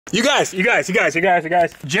You guys.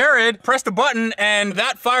 Jared pressed the button and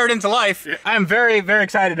that fired into life. Yeah. I'm very, very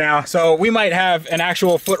excited now. So we might have an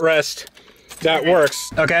actual footrest that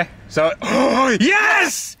works. Okay, so,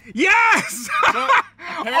 yes! Yes! So,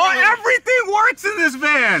 everything works in this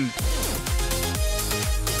van!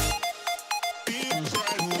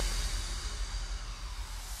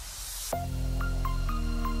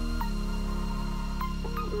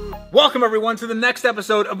 Welcome everyone to the next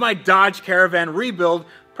episode of my Dodge Caravan rebuild,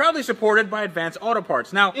 proudly supported by Advanced Auto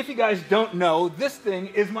Parts. Now, if you guys don't know, this thing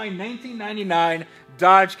is my 1999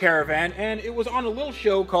 Dodge Caravan, and it was on a little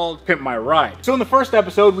show called Pimp My Ride. So in the first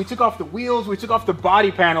episode, we took off the wheels, we took off the body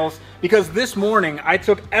panels, because this morning I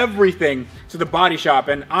took everything to the body shop,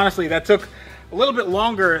 and honestly, that took a little bit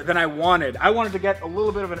longer than I wanted. I wanted to get a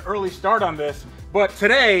little bit of an early start on this, but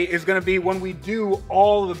today is gonna be when we do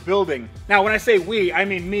all the building. Now, when I say we, I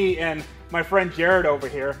mean me and my friend Jared over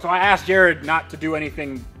here. So I asked Jared not to do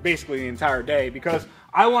anything basically the entire day because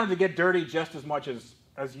I wanted to get dirty just as much as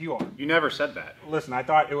you are. You never said that. Listen, I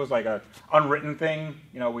thought it was like a unwritten thing.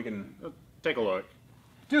 You know, we can... Take a look.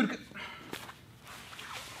 Dude.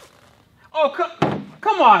 Oh,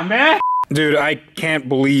 come on, man. Dude, I can't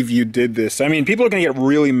believe you did this. I mean, people are gonna get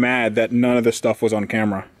really mad that none of this stuff was on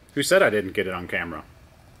camera. Who said I didn't get it on camera?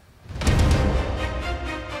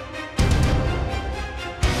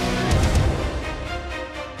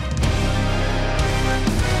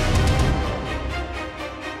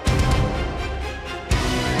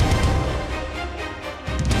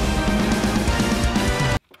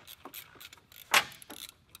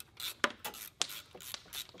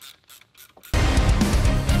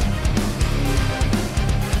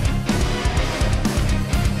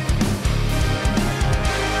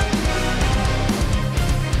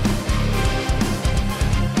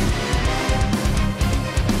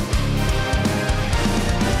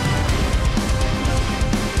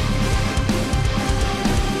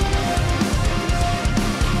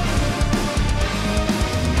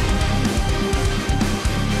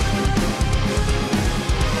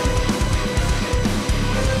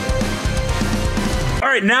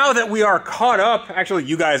 All right, now that we are caught up, actually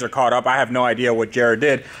you guys are caught up, I have no idea what Jared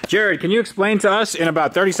did. Jared, can you explain to us in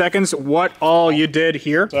about 30 seconds what all you did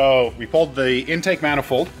here? So we pulled the intake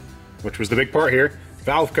manifold, which was the big part here,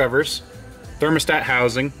 valve covers, thermostat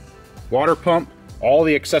housing, water pump, all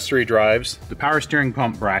the accessory drives, the power steering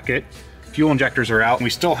pump bracket, fuel injectors are out. We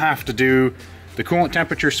still have to do the coolant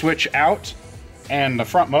temperature switch out and the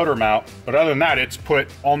front motor mount, but other than that, it's put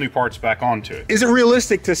all new parts back onto it. Is it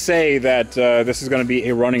realistic to say that this is going to be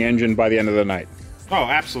a running engine by the end of the night? Oh,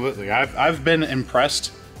 absolutely. I've been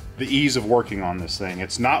impressed the ease of working on this thing.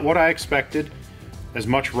 It's not what I expected. As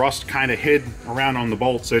much rust kind of hid around on the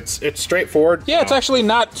bolts. It's straightforward. Yeah, it's actually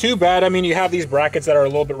not too bad. I mean, you have these brackets that are a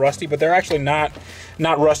little bit rusty, but they're actually not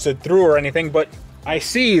rusted through or anything. But I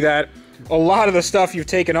see that a lot of the stuff you've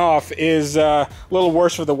taken off is a little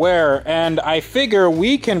worse for the wear, and I figure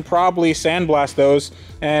we can probably sandblast those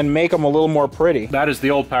and make them a little more pretty. That is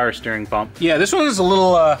the old power steering pump. Yeah, this one is a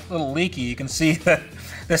little leaky. You can see that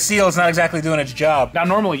the seal is not exactly doing its job. Now,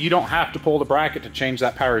 normally you don't have to pull the bracket to change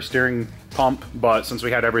that power steering pump, but since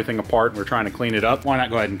we had everything apart and we're trying to clean it up, why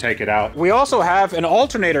not go ahead and take it out? We also have an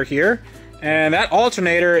alternator here, and that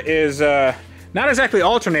alternator is not exactly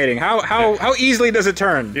alternating. How easily does it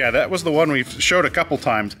turn? Yeah, that was the one we've showed a couple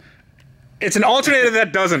times. It's an alternator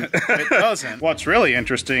that doesn't. It doesn't. What's really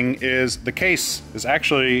interesting is the case is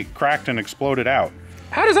actually cracked and exploded out.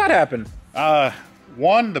 How does that happen?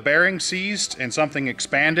 One, the bearing seized and something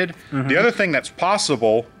expanded. The other thing that's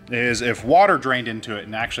possible is if water drained into it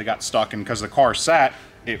and actually got stuck, and because the car sat,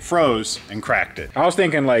 it froze and cracked it. I was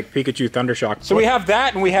thinking like Pikachu Thundershock. So we have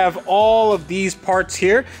that, and we have all of these parts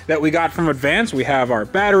here that we got from Advance. We have our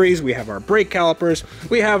batteries, we have our brake calipers,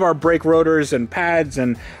 we have our brake rotors and pads,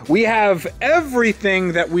 and we have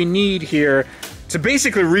everything that we need here to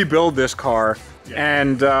basically rebuild this car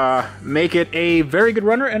and make it a very good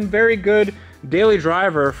runner and very good daily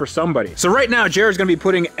driver for somebody. So right now, Jared's gonna be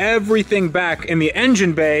putting everything back in the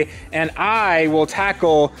engine bay, and I will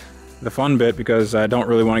tackle the fun bit because I don't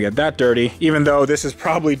really want to get that dirty, even though this is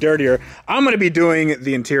probably dirtier. I'm gonna be doing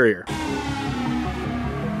the interior.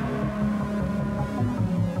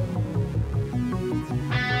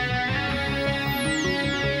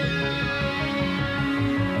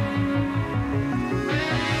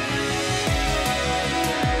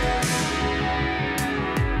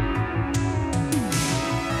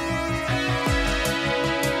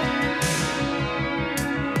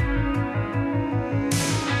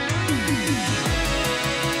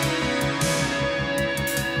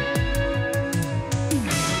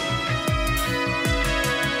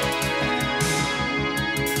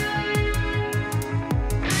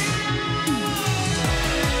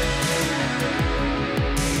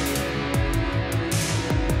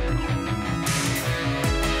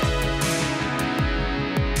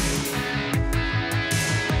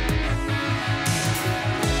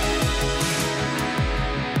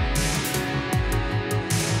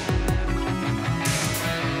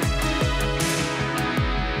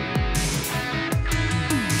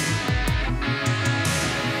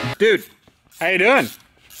 Dude, how you doing?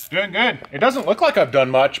 Doing good. It doesn't look like I've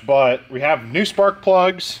done much, but we have new spark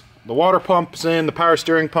plugs, the water pump's in, the power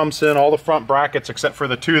steering pump's in, all the front brackets except for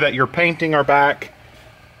the two that you're painting are back.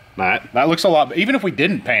 That looks a lot, even if we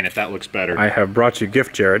didn't paint it, that looks better. I have brought you a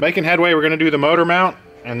gift, Jared. Making headway, we're gonna do the motor mount,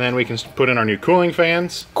 and then we can put in our new cooling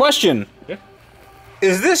fans. Question. Yeah.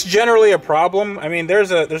 Is this generally a problem? I mean, there's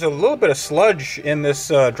a little bit of sludge in this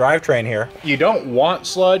drivetrain here. You don't want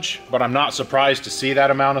sludge, but I'm not surprised to see that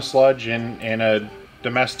amount of sludge in a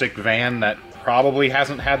domestic van that probably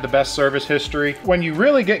hasn't had the best service history. When you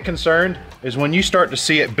really get concerned is when you start to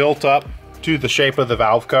see it built up to the shape of the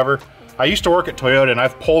valve cover. I used to work at Toyota and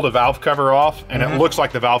I've pulled a valve cover off and it looks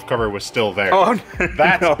like the valve cover was still there. Oh,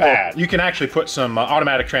 that's no. bad. You can actually put some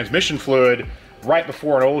automatic transmission fluid right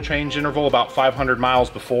before an oil change interval, about 500 miles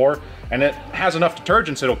before, and it has enough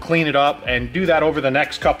detergent so it'll clean it up, and do that over the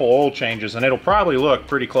next couple oil changes and it'll probably look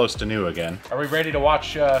pretty close to new again. Are we ready to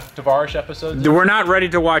watch Tavarish episodes? We're not ready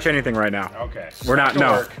to watch anything right now. Okay. We're not,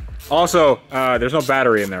 no. Work. Also, there's no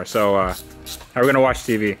battery in there, so how are we gonna watch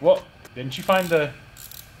TV? Well, didn't you find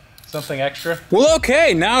something extra? Well,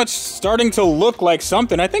 okay, now it's starting to look like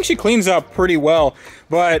something. I think she cleans up pretty well,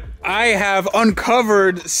 but I have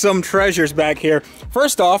uncovered some treasures back here.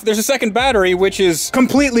 First off, there's a second battery, which is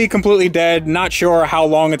completely dead. Not sure how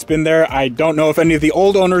long it's been there. I don't know if any of the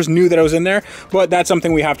old owners knew that it was in there, but that's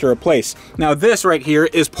something we have to replace. Now, this right here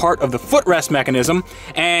is part of the footrest mechanism,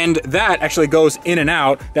 and that actually goes in and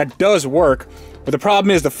out. That does work. But the problem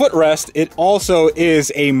is the footrest, it also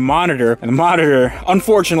is a monitor, and the monitor,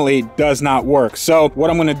 unfortunately, does not work. So what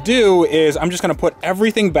I'm gonna do is I'm just gonna put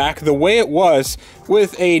everything back the way it was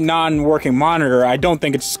with a non-working monitor. I don't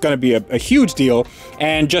think it's gonna be a huge deal,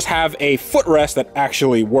 and just have a footrest that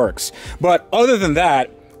actually works. But other than that,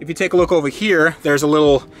 if you take a look over here, there's a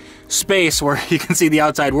little space where you can see the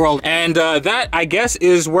outside world, and that, I guess,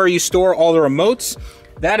 is where you store all the remotes.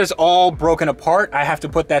 That is all broken apart. I have to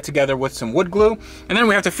put that together with some wood glue. And then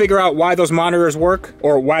we have to figure out why those monitors work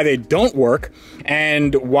or why they don't work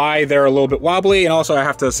and why they're a little bit wobbly. And also I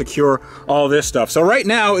have to secure all this stuff. So right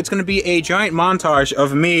now it's gonna be a giant montage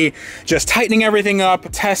of me just tightening everything up,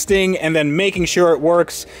 testing, and then making sure it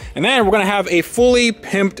works. And then we're gonna have a fully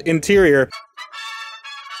pimped interior.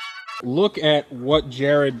 Look at what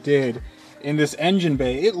Jared did in this engine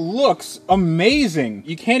bay. It looks amazing.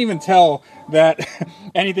 You can't even tell that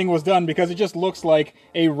anything was done because it just looks like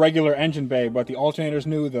a regular engine bay, but the alternator's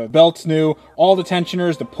new, the belt's new, all the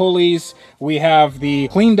tensioners, the pulleys. We have the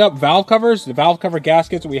cleaned up valve covers, the valve cover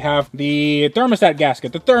gaskets. We have the thermostat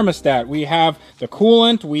gasket, the thermostat. We have the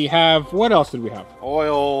coolant. We have, what else did we have?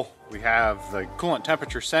 Oil. We have the coolant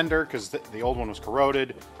temperature sender because the old one was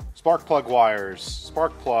corroded. Spark plug wires,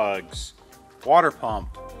 spark plugs, water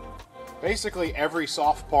pump. Basically every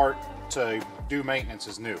soft part to do maintenance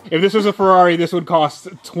is new. If this was a Ferrari, this would cost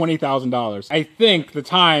 $20,000. I think the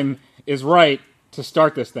time is right to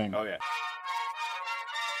start this thing. Oh yeah.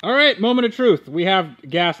 All right, moment of truth. We have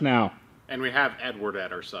gas now. And we have Edward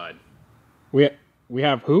at our side. We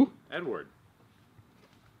have who? Edward.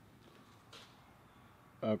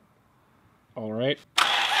 All right.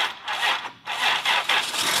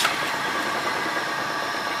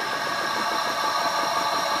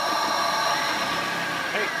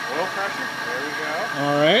 Oil pressure, there we go.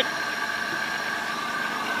 All right.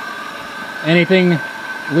 Anything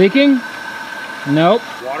leaking? Nope.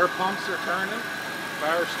 Water pumps are turning.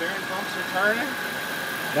 Power steering pumps are turning.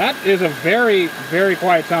 That is a very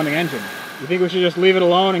quiet sounding engine. You think we should just leave it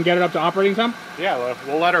alone and get it up to operating temp? Yeah,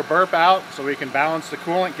 we'll let her burp out so we can balance the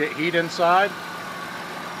coolant, get heat inside.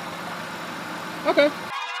 Okay.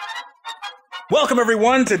 Welcome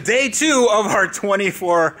everyone to day 2 of our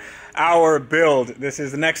 24-hour build. This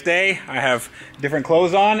is the next day. I have different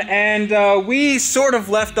clothes on, and we sort of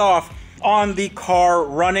left off on the car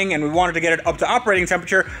running, and we wanted to get it up to operating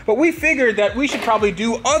temperature, but we figured that we should probably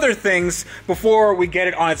do other things before we get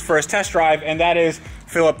it on its first test drive, and that is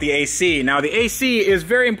fill up the AC. Now, the AC is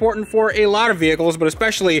very important for a lot of vehicles, but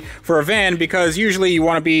especially for a van, because usually you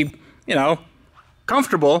want to be, you know,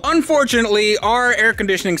 comfortable. Unfortunately, our air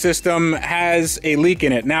conditioning system has a leak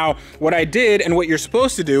in it. Now, what I did and what you're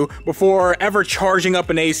supposed to do before ever charging up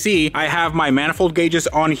an AC, I have my manifold gauges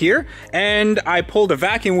on here, and I pulled a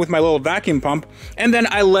vacuum with my little vacuum pump, and then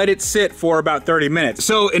I let it sit for about 30 minutes.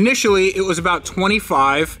 So initially, it was about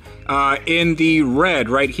 25 in the red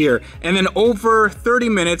right here. And then over 30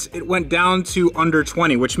 minutes, it went down to under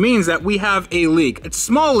 20, which means that we have a leak. It's a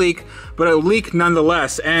small leak, but a leak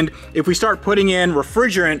nonetheless. And if we start putting in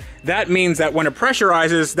refrigerant, that means that when it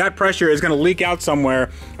pressurizes, that pressure is going to leak out somewhere,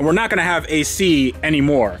 and we're not going to have AC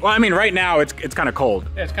anymore. Well, I mean, right now it's kind of cold.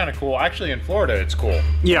 Yeah, it's kind of cool. Actually, in Florida, it's cool.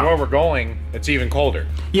 Yeah. Where we're going, it's even colder.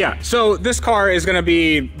 Yeah, so this car is going to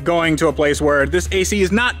be going to a place where this AC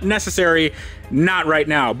is not necessary, not right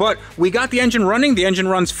now. But we got the engine running. The engine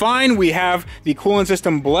runs fine. We have the coolant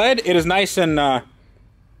system bled. It is nice and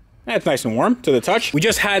it's nice and warm to the touch. We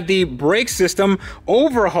just had the brake system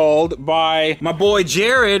overhauled by my boy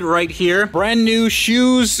Jared right here. Brand new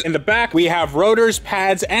shoes in the back. We have rotors,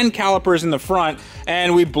 pads, and calipers in the front,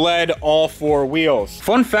 and we bled all 4 wheels.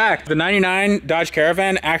 Fun fact, the 99 Dodge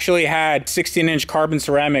Caravan actually had 16-inch carbon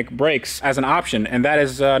ceramic brakes as an option, and that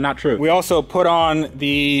is not true. We also put on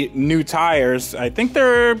the new tires. I think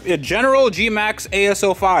they're General G-Max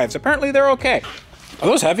ASO 5s. Apparently they're okay. Are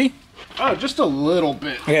those heavy? Oh, just a little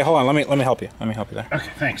bit. Okay, hold on. Let me help you. Let me help you there.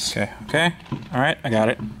 Okay, thanks. Okay. All right, I got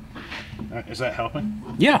it. Is that helping?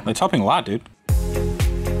 Yeah, it's helping a lot, dude.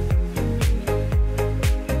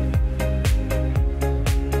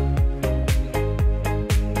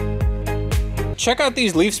 Check out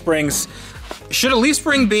these leaf springs. Should a leaf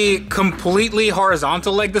spring be completely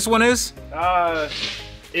horizontal like this one is?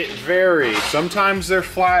 It varies. Sometimes they're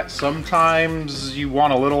flat, sometimes you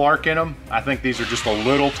want a little arc in them. I think these are just a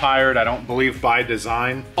little tired, I don't believe by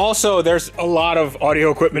design. Also, there's a lot of audio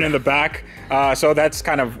equipment in the back, so that's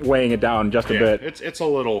kind of weighing it down just a bit. It's a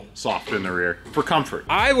little soft in the rear, for comfort.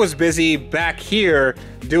 I was busy back here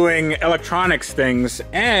doing electronics things,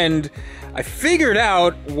 and I figured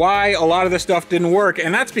out why a lot of this stuff didn't work,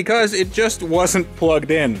 and that's because it just wasn't plugged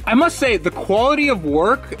in. I must say, the quality of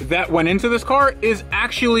work that went into this car is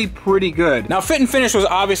actually pretty good. Now, fit and finish was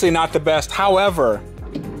obviously not the best. However,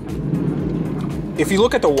 if you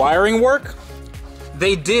look at the wiring work,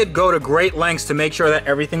 they did go to great lengths to make sure that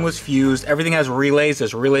everything was fused. Everything has relays.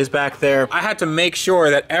 There's relays back there. I had to make sure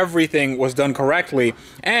that everything was done correctly.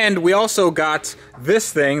 And we also got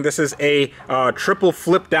this thing. This is a triple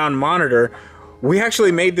flip down monitor. We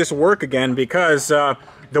actually made this work again because the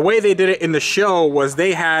way they did it in the show was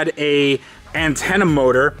they had a antenna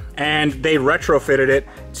motor and they retrofitted it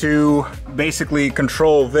to basically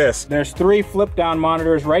control this. There's 3 flip down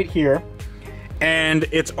monitors right here, and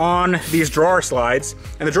it's on these drawer slides,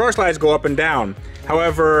 and the drawer slides go up and down.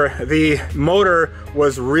 However, the motor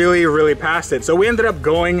was really past it, so we ended up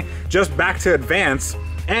going just back to advance,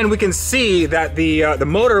 and we can see that the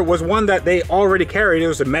motor was one that they already carried. It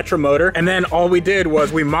was a Metra motor, and then all we did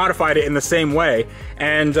was we modified it in the same way,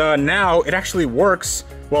 and now it actually works,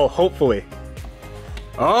 well, hopefully.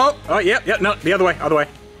 Oh, yep, no, the other way.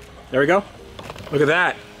 There we go. Look at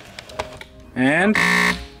that. And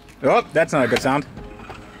oh, that's not a good sound.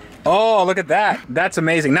 Oh, look at that. That's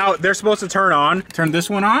amazing. Now, they're supposed to turn this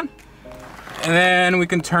one on, and then we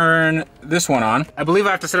can turn this one on. I believe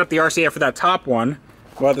I have to set up the RCA for that top one,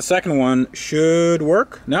 but the second one should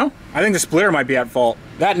work. No? I think the splitter might be at fault.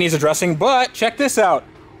 That needs addressing, but check this out.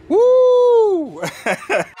 Woo!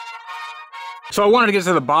 So I wanted to get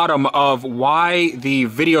to the bottom of why the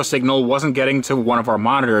video signal wasn't getting to one of our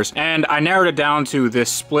monitors, and I narrowed it down to this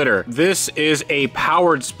splitter. This is a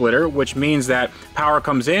powered splitter, which means that power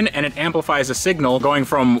comes in and it amplifies the signal going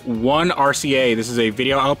from 1 RCA, this is a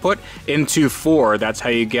video output, into 4. That's how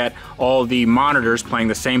you get all the monitors playing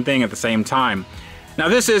the same thing at the same time. Now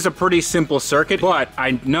this is a pretty simple circuit, but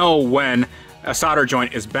I know when a solder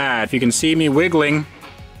joint is bad. If you can see me wiggling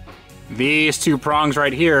these 2 prongs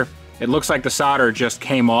right here, it looks like the solder just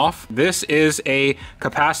came off. This is a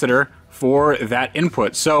capacitor for that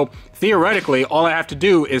input. So theoretically, all I have to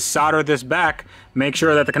do is solder this back, make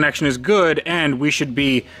sure that the connection is good, and we should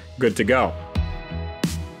be good to go.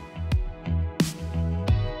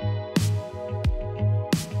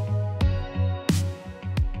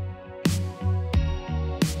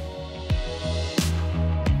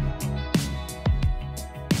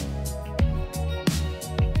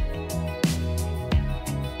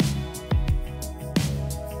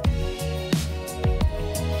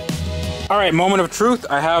 All right, moment of truth.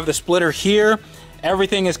 I have the splitter here.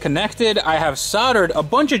 Everything is connected. I have soldered a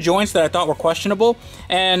bunch of joints that I thought were questionable,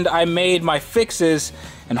 and I made my fixes,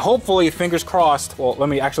 and hopefully, fingers crossed, well, let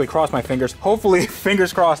me actually cross my fingers. Hopefully,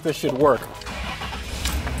 fingers crossed, this should work.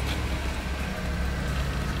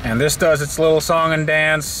 And this does its little song and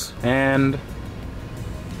dance, and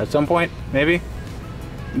at some point, maybe.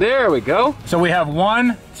 There we go. So we have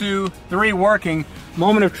 1, 2, 3 working.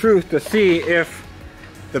 Moment of truth to see if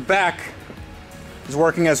the back is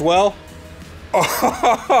working as well.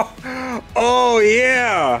 Oh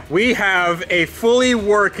yeah! We have a fully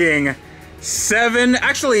working 7,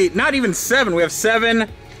 actually not even 7, we have 7,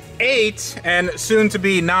 8, and soon to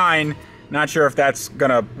be 9 Not sure if that's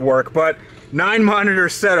gonna work, but 9 monitor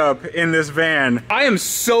setup in this van. I am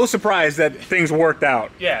so surprised that things worked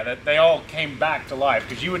out. Yeah, that they all came back to life,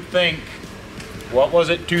 because you would think, what was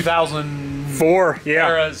it, 2004? Yeah.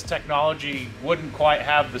 Era's technology wouldn't quite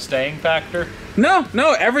have the staying factor. No,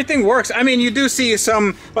 everything works. I mean, you do see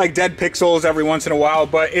some like dead pixels every once in a while,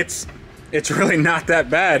 but it's really not that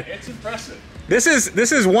bad. It's impressive. This is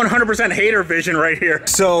 100% hater vision right here.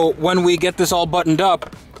 So when we get this all buttoned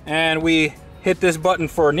up and we hit this button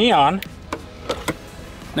for neon,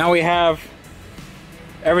 now we have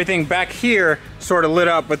everything back here sort of lit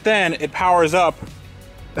up, but then it powers up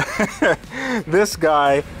this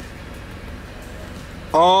guy.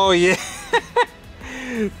 Oh yeah.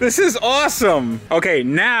 This is awesome. Okay,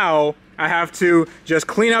 now I have to just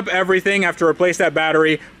clean up everything, have to replace that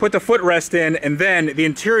battery, put the footrest in, and then the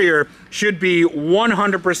interior should be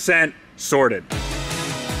 100% sorted.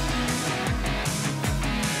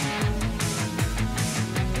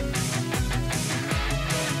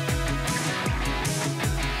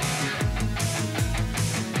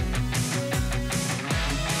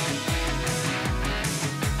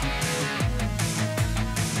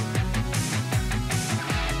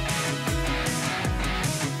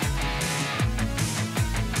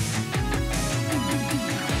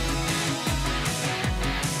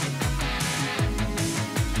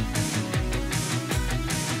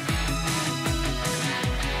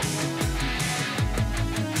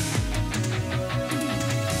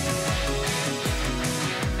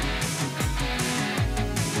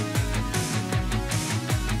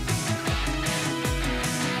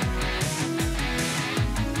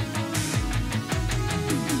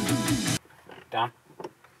 Down.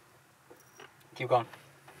 Keep going.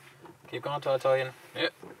 Keep going until I tell you.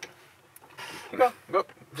 Yep. Keep going. Go.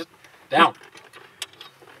 Just down.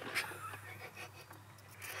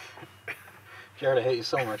 Jared, I hate you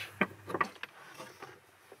so much.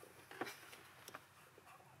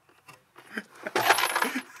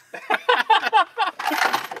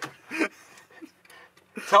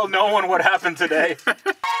 Tell no one what happened today.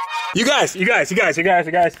 You guys.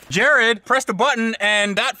 Jared pressed a button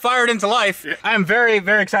and that fired into life. Yeah. I'm very,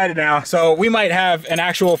 very excited now. So we might have an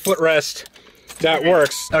actual footrest that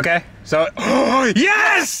works. Okay, so, oh,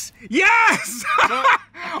 yes! Yes! Oh,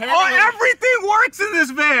 everything works in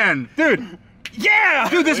this van! Dude, yeah!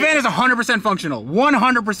 Dude, this van is 100% functional,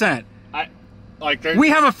 100%. We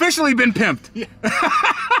have officially been pimped. Yeah.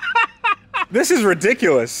 This is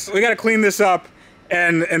ridiculous. We gotta clean this up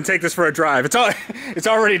and take this for a drive. It's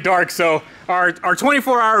already dark, so our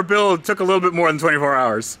 24-hour build took a little bit more than 24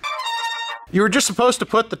 hours. You were just supposed to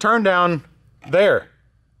put the turn down there.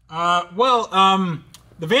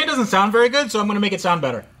 The van doesn't sound very good, so I'm gonna make it sound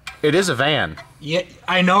better. It is a van. Yeah,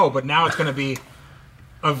 I know, but now it's gonna be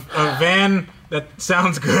a van that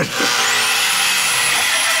sounds good.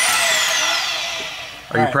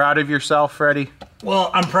 Are you proud of yourself, Freddie?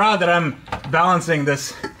 Well, I'm proud that I'm balancing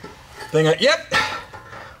this thing. Yep.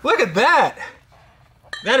 Look at that.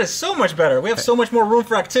 That is so much better. We have so much more room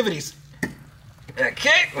for activities.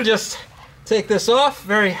 Okay, we'll just take this off.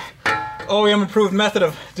 Very OEM approved method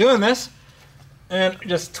of doing this. And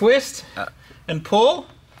just twist and pull.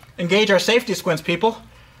 Engage our safety squints, people.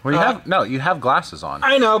 Well, you have glasses on.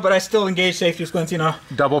 I know, but I still engage safety squints, you know.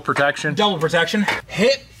 Double protection. Double protection.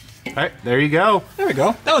 Hit. All right, there you go. There we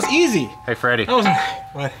go. That was easy. Hey, Freddie. That wasn't.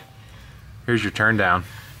 What? Here's your turn down.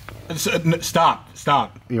 Stop.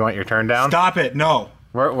 You want your turn down? Stop it. No.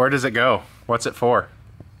 Where does it go? What's it for?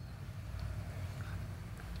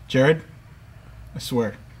 Jared, I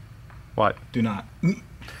swear. What? Do not.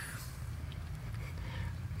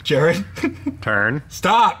 Jared. Turn.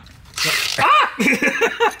 Stop.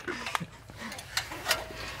 Ah!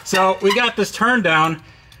 So we got this turn down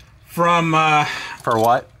from. For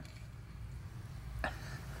what?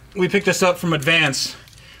 We picked this up from Advance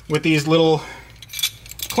with these little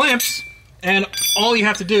clamps, and all you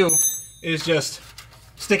have to do is just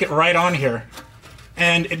stick it right on here,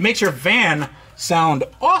 and it makes your van sound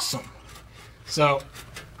awesome. So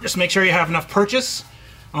just make sure you have enough purchase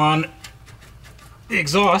on the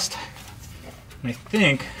exhaust, and I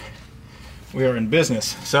think we are in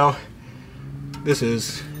business. So this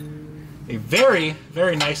is a very,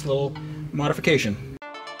 very nice little modification.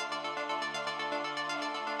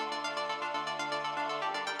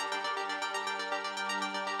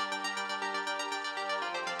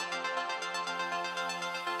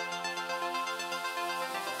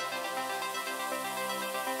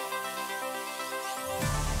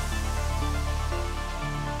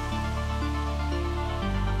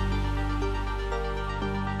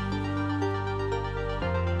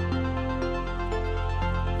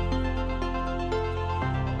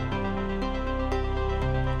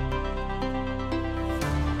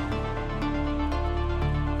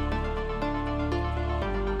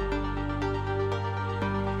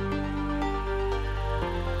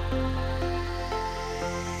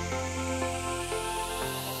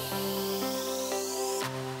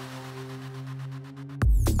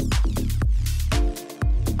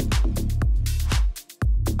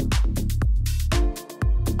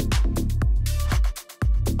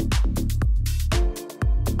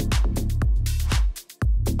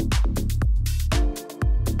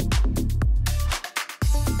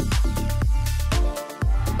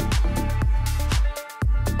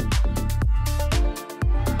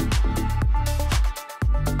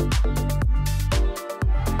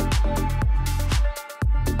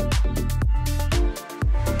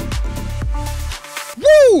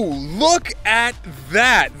 look at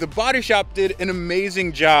that. The body shop did an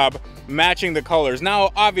amazing job matching the colors. Now,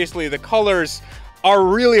 obviously, the colors are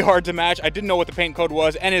really hard to match. I didn't know what the paint code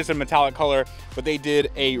was, and it's a metallic color, but they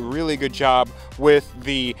did a really good job with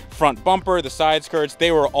the front bumper, the side skirts.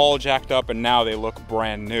 They were all jacked up, and now they look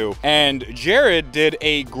brand new. And Jared did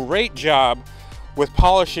a great job with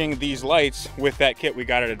polishing these lights with that kit we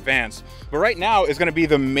got at Advance. But right now is gonna be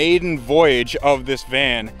the maiden voyage of this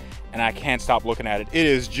van, and I can't stop looking at it. It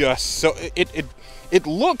is just so, it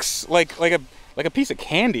looks like a piece of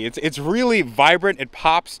candy. It's really vibrant, it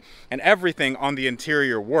pops, and everything on the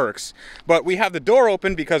interior works. But we have the door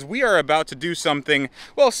open because we are about to do something,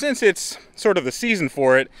 well, since it's sort of the season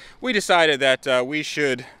for it, we decided that we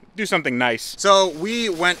should do something nice. So we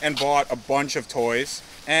went and bought a bunch of toys,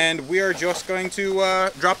 and we are just going to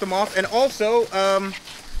drop them off, and also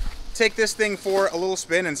take this thing for a little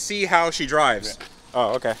spin and see how she drives. Yeah.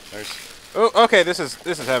 Oh, okay. Oh, okay, this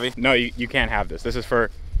is heavy. No, you can't have this. This is for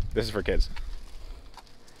kids.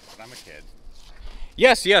 But I'm a kid.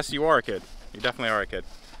 Yes, you are a kid. You definitely are a kid.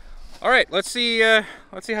 All right, let's see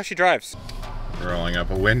how she drives. Rolling up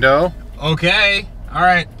a window. Okay. All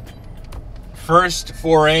right. First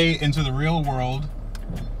foray into the real world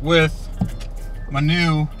with my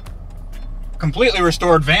new, completely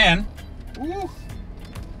restored van. Ooh.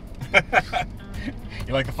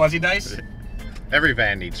 You like the fuzzy dice? Every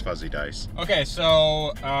van needs fuzzy dice. Okay,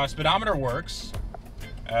 so speedometer works.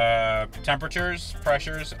 Temperatures,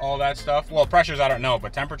 pressures, all that stuff. Well, pressures I don't know,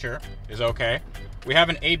 but temperature is okay. We have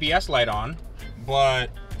an ABS light on, but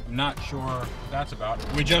I'm not sure what that's about.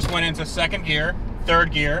 We just went into second gear,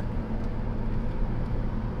 third gear.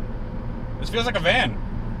 This feels like a van.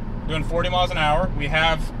 Doing 40 miles an hour. We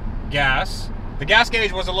have gas. The gas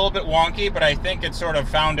gauge was a little bit wonky, but I think it sort of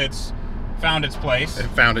found its place. It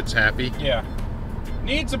found its happy. Yeah.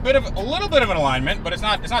 Needs a little bit of an alignment, but it's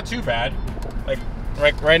not too bad.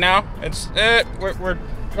 Like right now, it's we're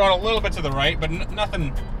going a little bit to the right, but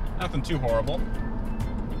nothing too horrible.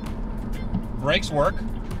 Brakes work.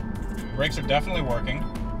 Brakes are definitely working.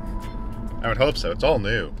 I would hope so. It's all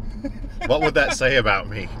new. What would that say about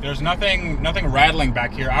me? There's nothing rattling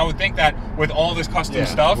back here. I would think that with all this custom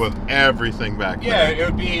stuff, with everything back there, it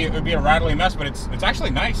would be a rattling mess, but it's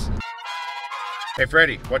actually nice. Hey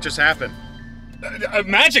Freddy, what just happened?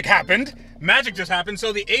 Magic happened. Magic just happened.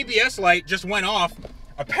 So the ABS light just went off.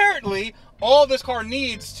 Apparently, all this car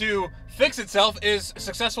needs to fix itself is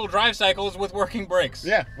successful drive cycles with working brakes.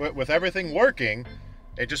 Yeah, with everything working,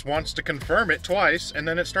 it just wants to confirm it twice, and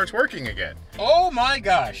then it starts working again. Oh my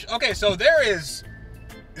gosh. Okay, so there is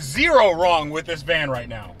zero wrong with this van right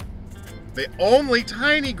now. The only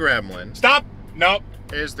tiny gremlin... Stop! Nope.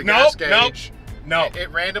 ...is the gas gauge. No. It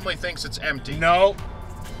randomly thinks it's empty. No.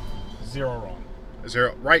 Zero wrong.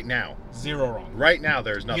 Zero. Right now. Zero wrong. Right now,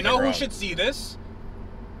 there's nothing wrong. You know who should see this?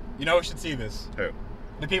 You know who should see this? Who?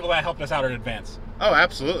 The people that helped us out at Advance. Oh,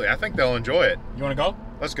 absolutely. I think they'll enjoy it. You want to go?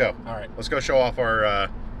 Let's go. All right. Let's go show off our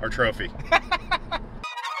trophy.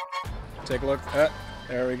 Take a look.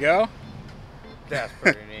 There we go. That's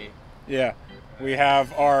pretty neat. Yeah. We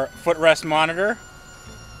have our footrest monitor.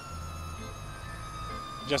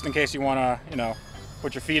 Just in case you want to,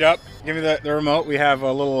 put your feet up. Give me the remote. We have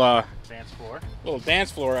a little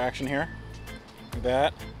dance floor action here. Look at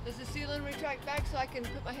that. Does the ceiling retract back so I can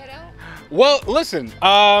put my head out? Well, listen,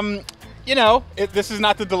 this is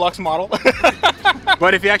not the deluxe model.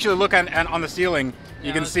 But if you actually look on the ceiling,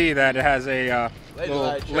 you can see that it has a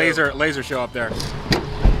little laser show up there.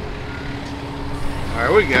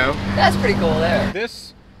 There we go. That's pretty cool there.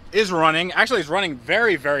 This is running. Actually, it's running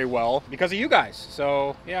very, very well because of you guys.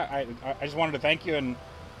 So yeah, I just wanted to thank you and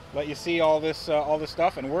let you see all this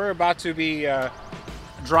stuff. And we're about to be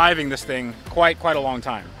driving this thing quite a long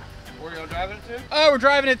time. Where are you driving it to? We're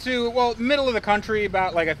driving it to, well, middle of the country,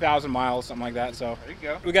 about like 1,000 miles, something like that. So there you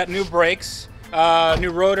go. We got new brakes, new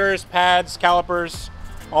rotors, pads, calipers,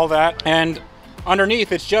 all that. And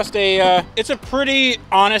underneath, it's just it's a pretty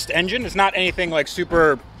honest engine. It's not anything like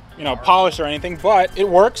super, polished or anything, but it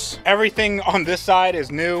works. Everything on this side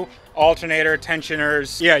is new. Alternator,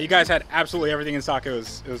 tensioners. Yeah, you guys had absolutely everything in stock. It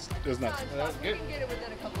was nuts. We can get it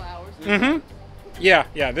within a couple hours. Mm-hmm.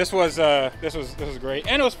 Yeah. This was great,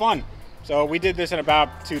 and it was fun. So we did this in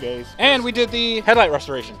about 2 days, and we did the headlight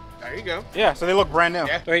restoration. There you go. Yeah, so they look brand new.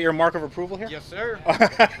 Yeah. Do I get your mark of approval here? Yes, sir.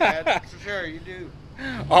 That's for sure, you do.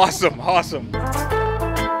 Awesome.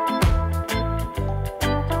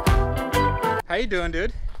 How you doing,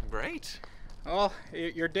 dude? Great. Well,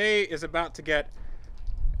 your day is about to get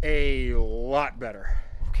a lot better.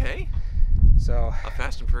 Okay. So. A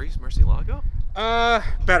Fast and Furious Murcielago?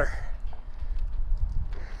 Better.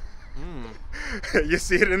 You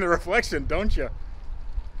see it in the reflection, don't you?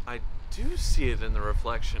 I do see it in the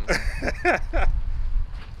reflection.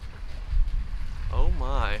 Oh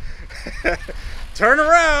my. Turn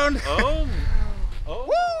around. Oh